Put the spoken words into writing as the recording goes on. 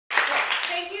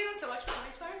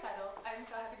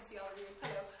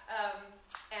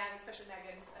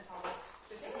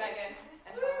is Megan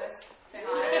and Thomas. Say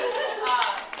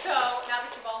hi. So now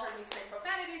that you've all heard me scream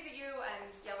profanities at you and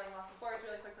yelling lots of words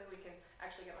really quickly, we can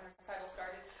actually get my recital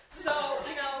started. So,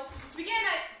 to begin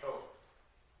Oh.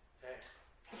 Hey.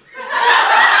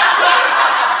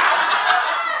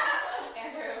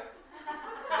 Andrew,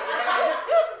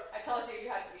 I told you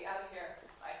had to be out of here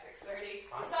by 6:30.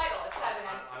 Recital at 7.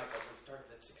 Annika, we started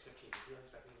at 6:15. You don't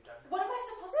expect me to be done? What am I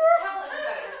supposed to tell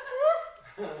everybody?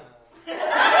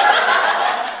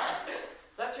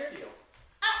 That's your deal.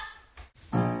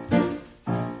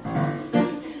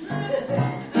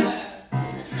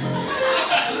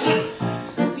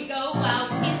 We go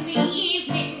out in the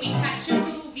evening, we catch a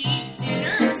movie,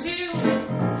 dinner too.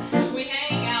 We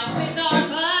hang out with our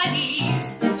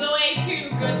buddies, the way two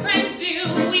good friends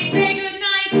do. We say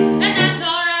goodnight, and that's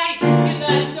alright, if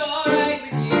that's alright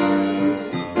with you.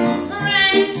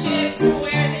 Friendships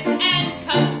where this ends,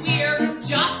 'cause we're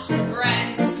just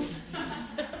friends.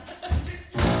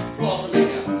 Who also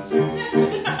made out?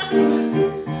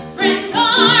 Friends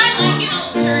are like an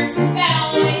old shirt that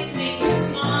always make you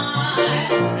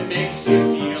smile. It makes you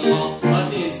feel all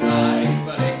fuzzy inside,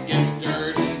 but it gets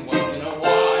dirty once in a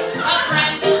while. A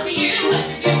friend does to you what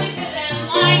you're doing to them,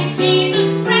 like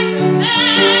Jesus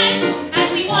recommends. And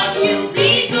we want to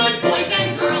be good boys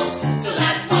and girls, so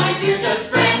that's why we're just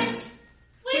friends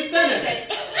with benefits.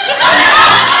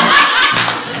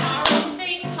 Our own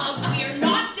thing, 'cause we're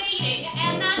not dating,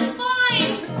 and that's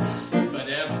fine. But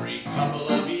every couple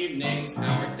of evenings,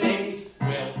 our things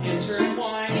will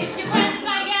intertwine. If you're friends,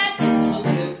 I guess, A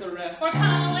little caress. or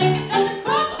cunnilingus doesn't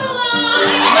cross the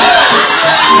line.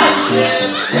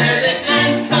 Friendship where this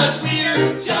ends, 'cause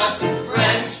we're just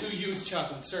friends who use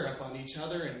chocolate syrup on each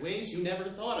other in ways you never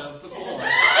thought of before.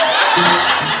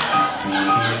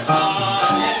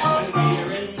 Honest when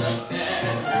we're in the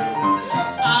bedroom.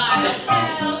 I'll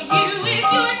tell you if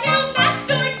you're too fast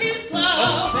or too slow.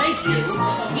 Oh, thank you.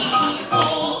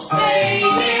 People say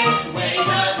this way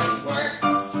doesn't work,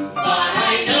 But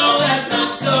I know that's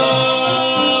not so.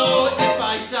 If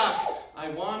I suck, I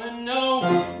wanna know.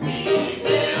 we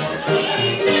will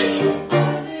keep this a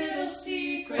little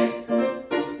secret.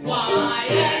 Why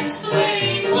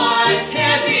explain what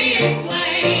can't be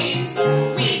explained?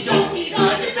 We don't need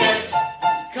a defense,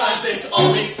 'Cause this all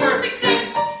makes perfect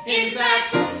sense. in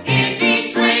fact, it'd be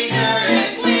stranger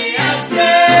if we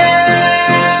abstained.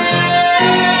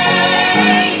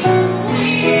 We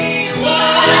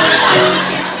won't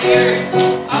be weird.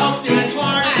 I'll stand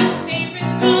hard. I'll stay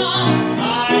resolved.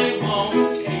 I won't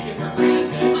take it for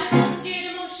granted. I won't get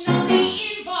emotionally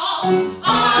involved. I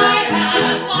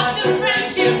have lots of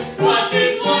friendships, but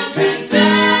this one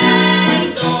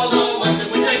transcends all the ones in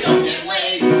which I don't get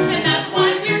laid, and that's why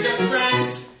we're just friends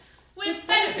with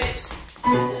benefits.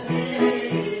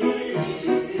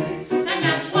 And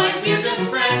that's why we're just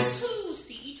friends who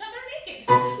see each other naked.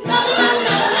 La la la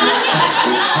la la la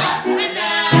la. And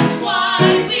that's why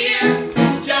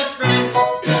we're Just friends,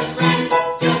 just friends,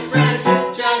 just friends,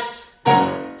 just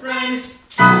friends.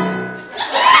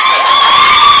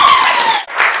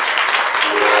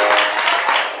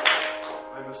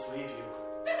 I must leave you.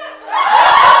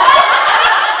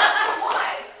 Why?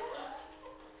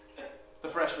 The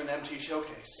freshman MT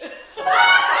showcase.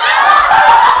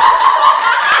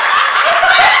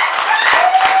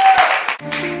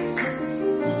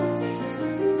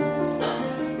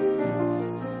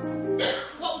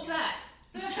 What was that?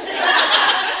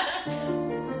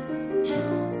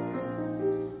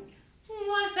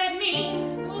 Was that me?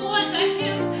 Was that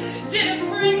him? Did a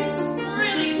prince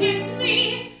really kiss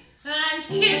me? And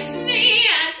kiss me,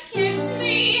 and kiss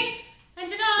me? And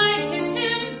did I kiss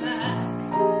him back?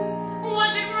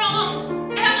 Was it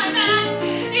wrong? Am I mad?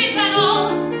 Did that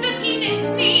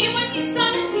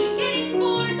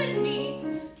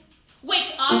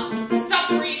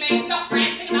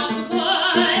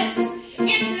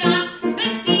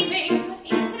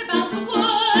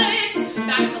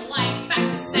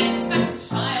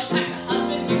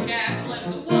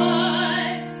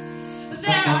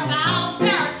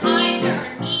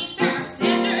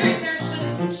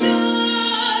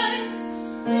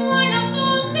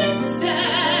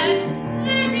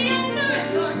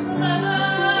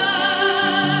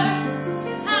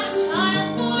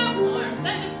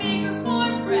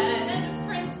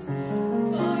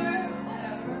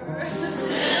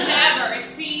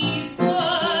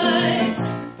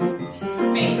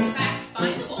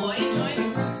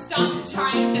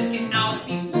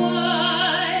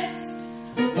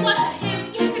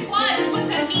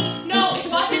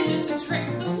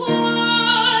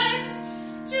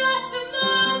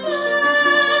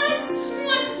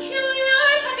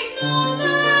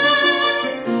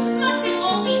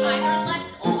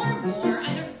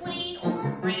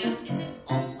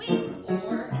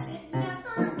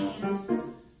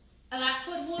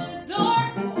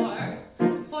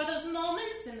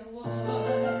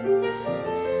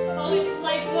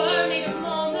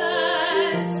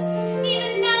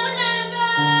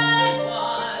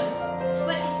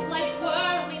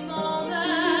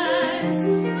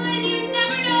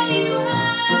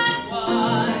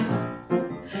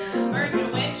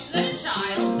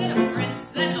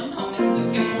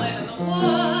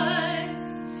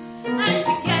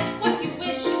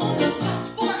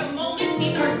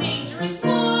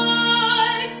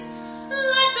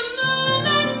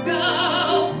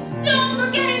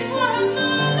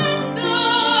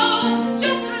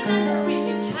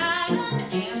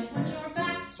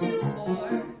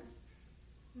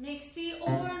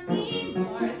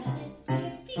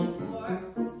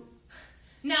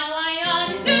Now I